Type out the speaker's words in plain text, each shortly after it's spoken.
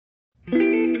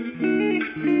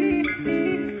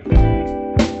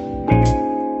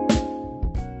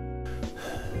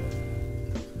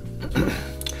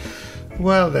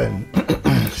Well then,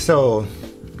 so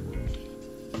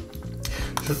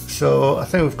I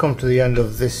think we've come to the end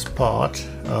of this part,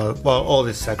 well, all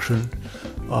this section,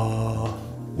 1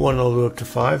 all the way up to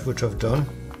 5, which I've done,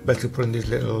 basically putting these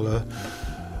little,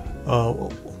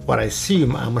 what I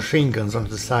assume are machine guns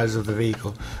onto the sides of the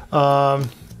vehicle.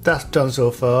 That's done so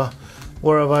far.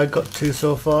 Where have I got to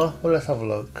so far? Well, let's have a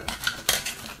look.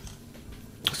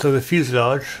 So the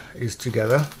fuselage is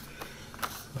together,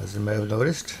 as you may have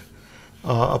noticed.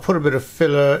 I put a bit of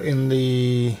filler in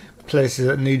the places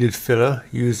that needed filler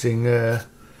using this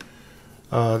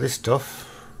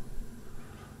stuff,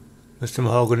 Mr.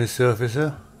 Mahogany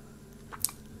Surfacer,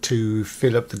 to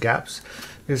fill up the gaps.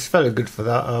 It's fairly good for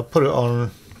that. I put it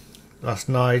on last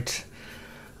night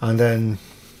and then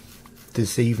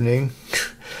this evening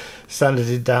sanded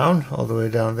it down all the way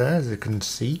down there, as you can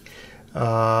see.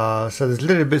 So there's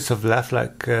little bits of left,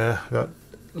 like that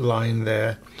line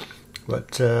there,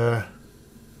 but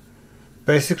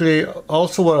basically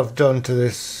also what I've done to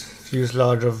this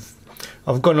fuselage,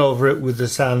 I've gone over it with the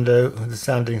sander, with the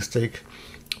sanding stick,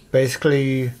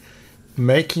 basically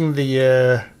making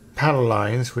the panel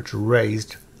lines, which are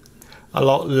raised, a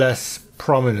lot less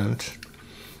prominent.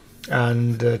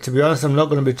 And to be honest, I'm not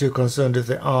going to be too concerned if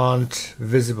they aren't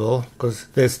visible, because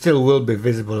they still will be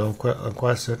visible, I'm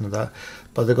quite certain of that,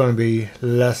 but they're going to be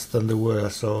less than they were.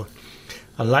 So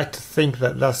I like to think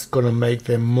that that's going to make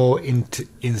them more in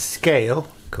scale,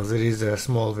 because it is a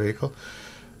small vehicle,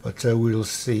 but we'll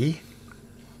see.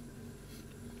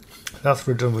 That's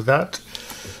we're done with that.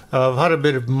 I've had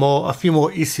a few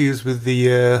more issues with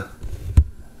the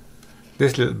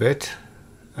this little bit.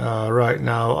 Right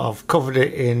now I've covered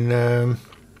it in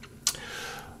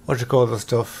what do you call the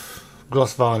stuff,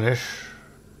 gloss varnish,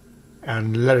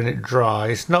 and letting it dry.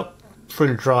 It's not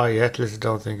fully dry yet, at least I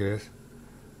don't think it is,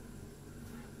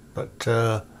 but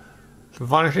the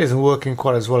varnish isn't working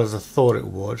quite as well as I thought it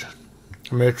would.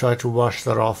 I may try to wash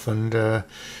that off and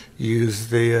use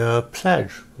the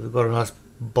pledge. We've got a nice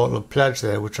bottle of pledge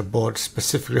there, which I bought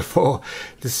specifically for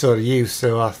this sort of use,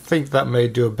 so I think that may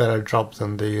do a better job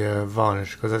than the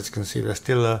varnish, because as you can see there's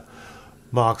still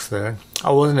marks there.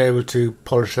 I wasn't able to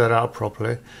polish that out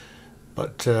properly,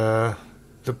 but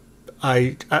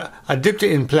I dipped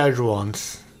it in pledge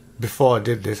once before I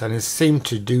did this and it seemed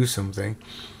to do something,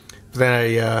 but then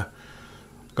I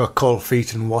got cold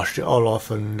feet and washed it all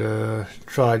off and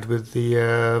tried with the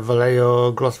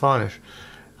Vallejo gloss varnish,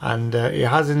 and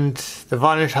the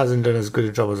varnish hasn't done as good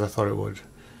a job as I thought it would.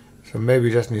 So maybe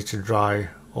it just needs to dry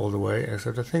all the way,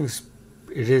 except I think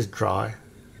it is dry.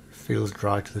 It feels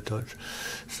dry to the touch.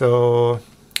 So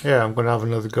yeah, I'm going to have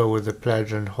another go with the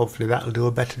pledge and hopefully that'll do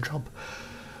a better job.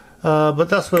 But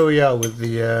that's where we are with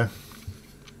the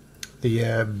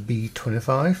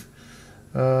B-25.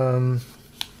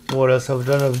 What else have I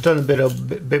done? I've done a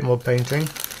bit more painting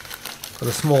for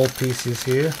the small pieces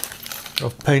here.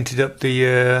 I've painted up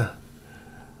the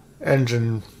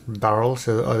engine barrels,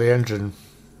 or the engine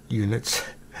units,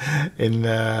 in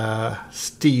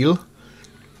steel.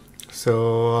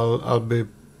 So I'll be.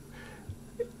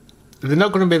 They're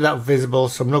not going to be that visible,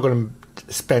 so I'm not going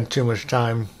to spend too much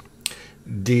time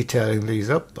detailing these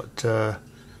up. But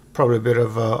probably a bit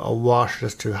of a wash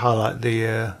just to highlight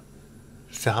the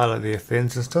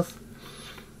fins and stuff.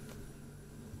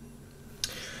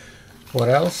 What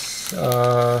else?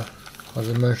 As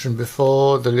I mentioned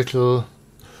before, the little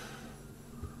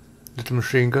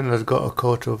machine gun has got a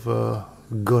coat of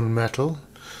gunmetal,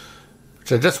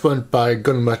 which I just went by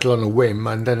gunmetal on a whim,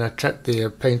 and then I checked the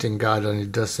painting guide and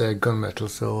it does say gunmetal,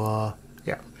 so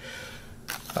yeah,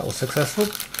 that was successful.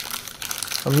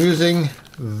 I'm using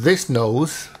this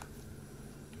nose,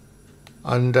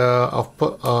 and I've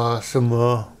put some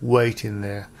weight in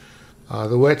there.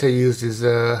 The weight I used is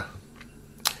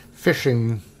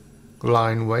fishing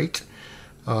line weight.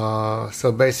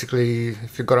 So basically,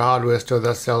 if you've got a hardware store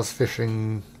that sells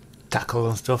fishing tackle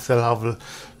and stuff, they'll have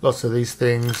lots of these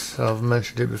things. I've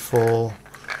mentioned it before.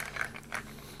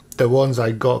 The ones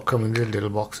I got come in little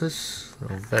boxes of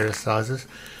various sizes,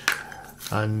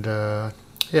 and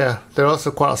yeah, they're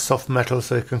also quite a soft metal,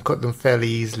 so you can cut them fairly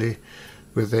easily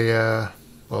with a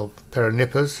pair of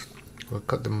nippers. We'll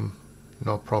cut them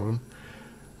no problem.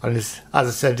 And it's, as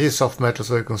I said, it is soft metal,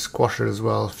 so you can squash it as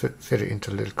well, fit it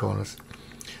into little corners.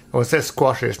 And when I say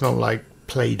squash it, it's not like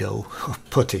Play-Doh or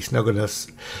putty. It's not going to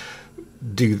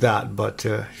do that, but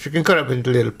if you can cut it up into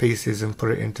little pieces and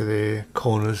put it into the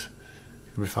corners,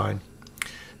 it'll be fine.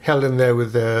 Held in there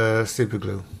with super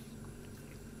glue.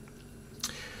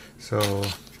 So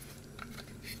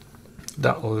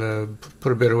that will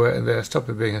put a bit of weight in there, stop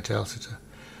it being a tail sitter.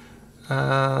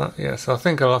 Yeah, so I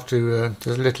think I'll have to,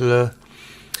 there's a little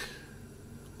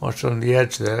watch on the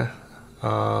edge there,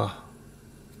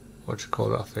 what do you call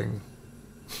that thing,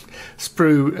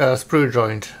 sprue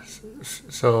joint,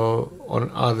 so on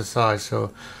either side.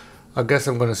 So I guess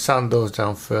I'm going to sand those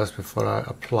down first before I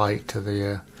apply it to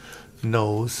the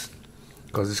nose,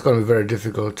 because it's going to be very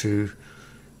difficult to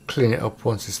clean it up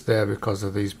once it's there because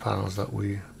of these panels that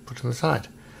we put on the side.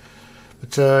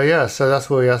 But yeah, so that's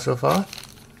where we are so far.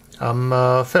 I'm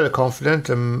fairly confident.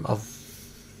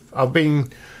 I've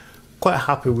been quite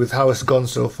happy with how it's gone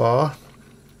so far.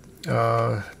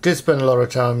 Did spend a lot of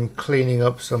time cleaning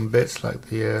up some bits like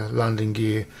the landing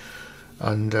gear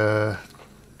and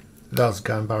those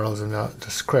gun barrels and that,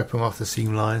 just scraping off the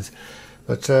seam lines.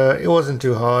 But it wasn't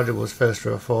too hard. It was fairly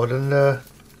straightforward and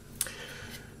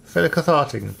fairly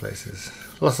cathartic in places.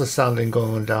 Lots of sanding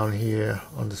going on down here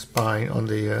on the spine, on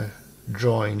the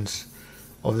joints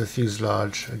of the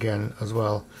fuselage again as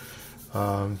well.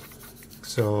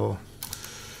 So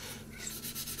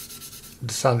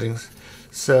the sandings.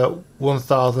 So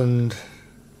 1000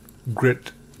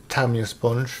 grit Tamiya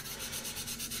sponge,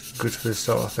 good for this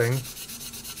sort of thing.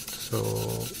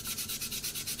 So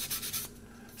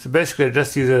basically I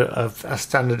just use a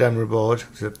standard emery board,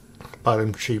 buy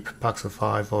them cheap, packs of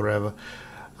 5 or whatever,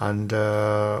 and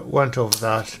went over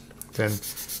that, then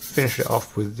finished it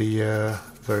off with the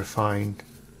very fine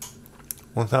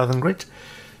 1000 grit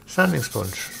sanding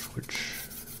sponge, which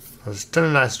has done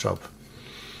a nice job.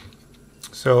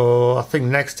 So I think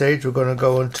next stage we're going to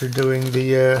go on to doing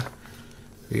the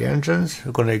engines.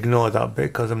 We're going to ignore that bit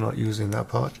because I'm not using that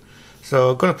part.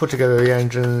 So I'm going to put together the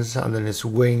engines and then its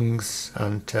wings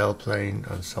and tailplane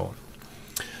and so on.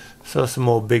 So some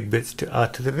more big bits to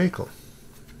add to the vehicle.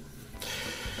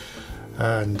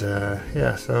 And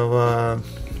yeah, so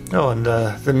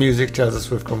the music tells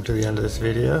us we've come to the end of this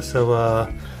video.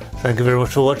 So thank you very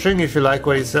much for watching. If you like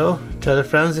what you saw, tell your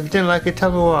friends. If you didn't like it,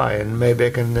 tell me why, and maybe I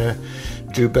can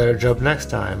do a better job next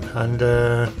time. And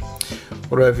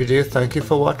whatever you do, thank you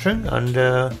for watching, and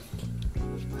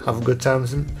have a good time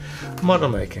in model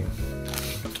making.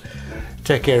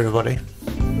 Take care, everybody.